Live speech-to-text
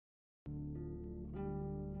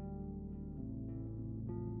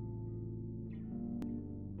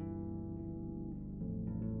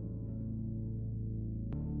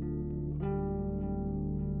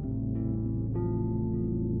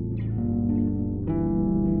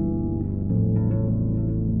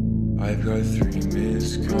I've got 3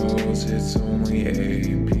 missed calls, it's only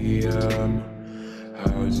 8 p.m.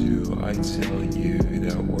 How do I tell you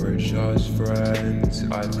that we're just friends?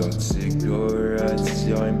 I've got cigarettes,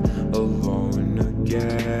 I'm alone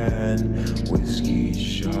again. Whiskey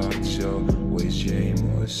shots, always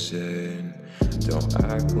Jameson. Don't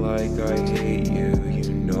act like I hate you,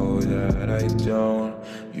 you know that I don't.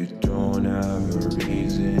 You don't have a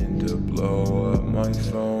reason to blow up my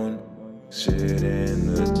phone. Sit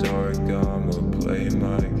in the dark, I'ma play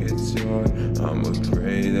my guitar. I'ma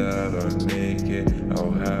pray that I make it.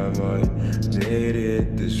 How have I made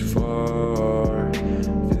it this far?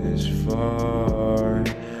 This far,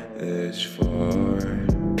 this far.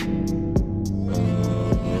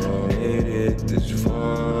 Oh, made it this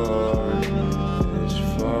far, this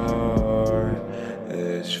far,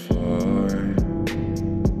 this far.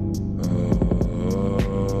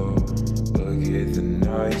 Oh, look at the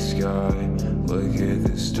night sky. Look at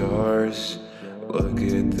the stars, look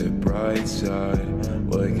at the bright side.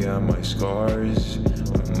 Look at my scars,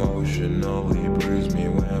 emotionally bruise me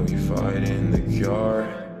when we fight in the car.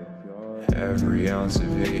 Every ounce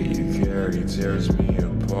of hate you carry tears me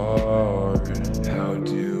apart. How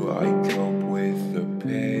do I cope with the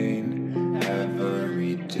pain?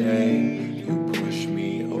 Every day you push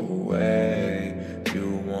me away.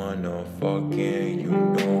 You wanna fucking, you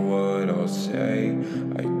know what I'll say.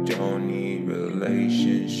 I don't need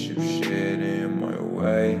relationship shit in my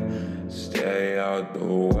way. Stay out the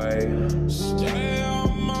way. Stay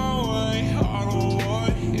out my way, I don't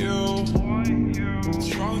want you.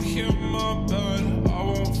 Drunk in my bed, I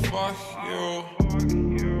won't fuck you.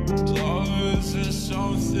 Love isn't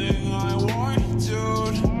something I want,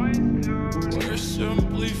 dude. We're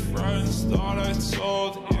simply friends, thought I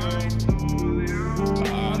told you.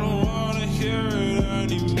 I don't wanna hear it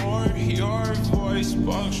anymore. Your voice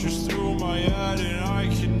punctures through my head and I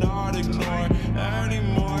cannot ignore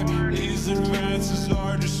anymore. These advances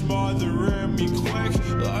are just smothering me quick.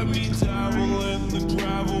 Let me dabble in the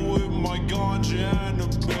gravel with my ganja and a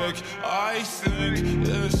pick. I think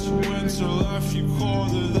this winter left you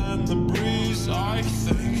colder than the breeze. I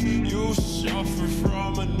think you suffer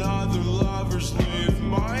from another lover's leave.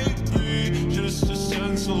 Might be just a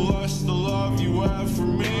sense of lust, the love you have for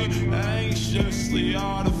me. Anxiously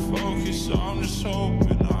out of focus, I'm just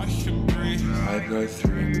hoping I can breathe. I've got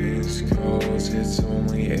 3 missed calls, it's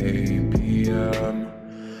only 8 p.m.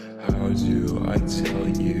 How do I tell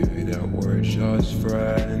you that we're just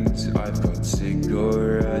friends? I've got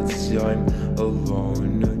cigarettes, I'm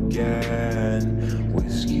alone again.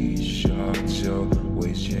 Whiskey shots,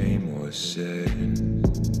 always Jameson.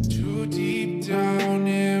 Too deep down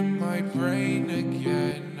in my brain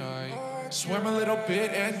again, I swim a little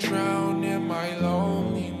bit and drown in my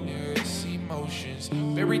loneliness emotions.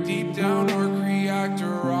 Buried deep down, arc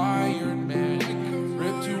reactor, Iron Man.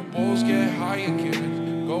 Rip 2 bowls, get high again.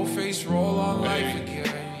 Go face roll on life again,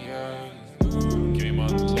 yeah. Game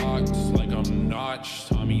unlocked like I'm notched.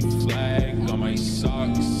 Tommy flag on my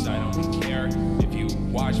socks. I don't care if you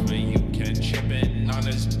watch me, you can chip in on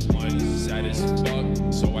this blunt. Sad as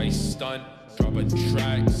fuck, so I stunt. Drop a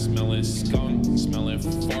track, smelling skunk, smelling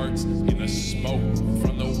farts in the smoke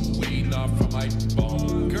from the weed, not from my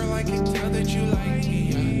bone. Girl, I can tell that you like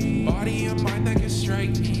me, body and mind that can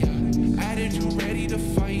strike me, attitude ready to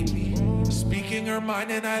fight me, speaking her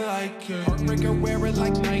mind and I like it. Heartbreaker, wear it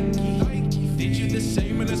like Nike. Did you the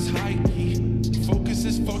same and it's high key. Focus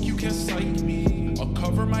as fuck, you can psych me. I'll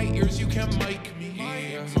cover my ears, you can mic me.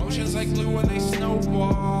 Emotions like glue when they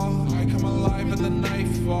snowball. I come alive in the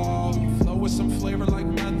nightfall. Flow with some flavor like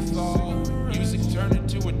menthol. Music turned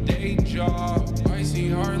into a day job. Icy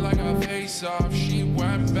heart like a face off. She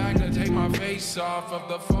went back to take my face off of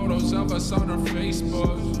the photos of us on her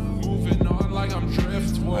Facebook. Moving on like I'm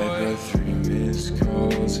driftwood. I've got 3 missed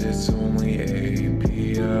calls, it's only 8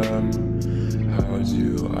 p.m. How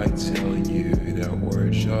do I tell you that we're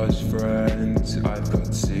just friends? I've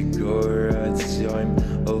got cigarettes, I'm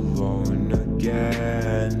alone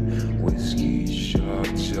again. Whiskey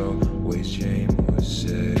shots, always Jameson.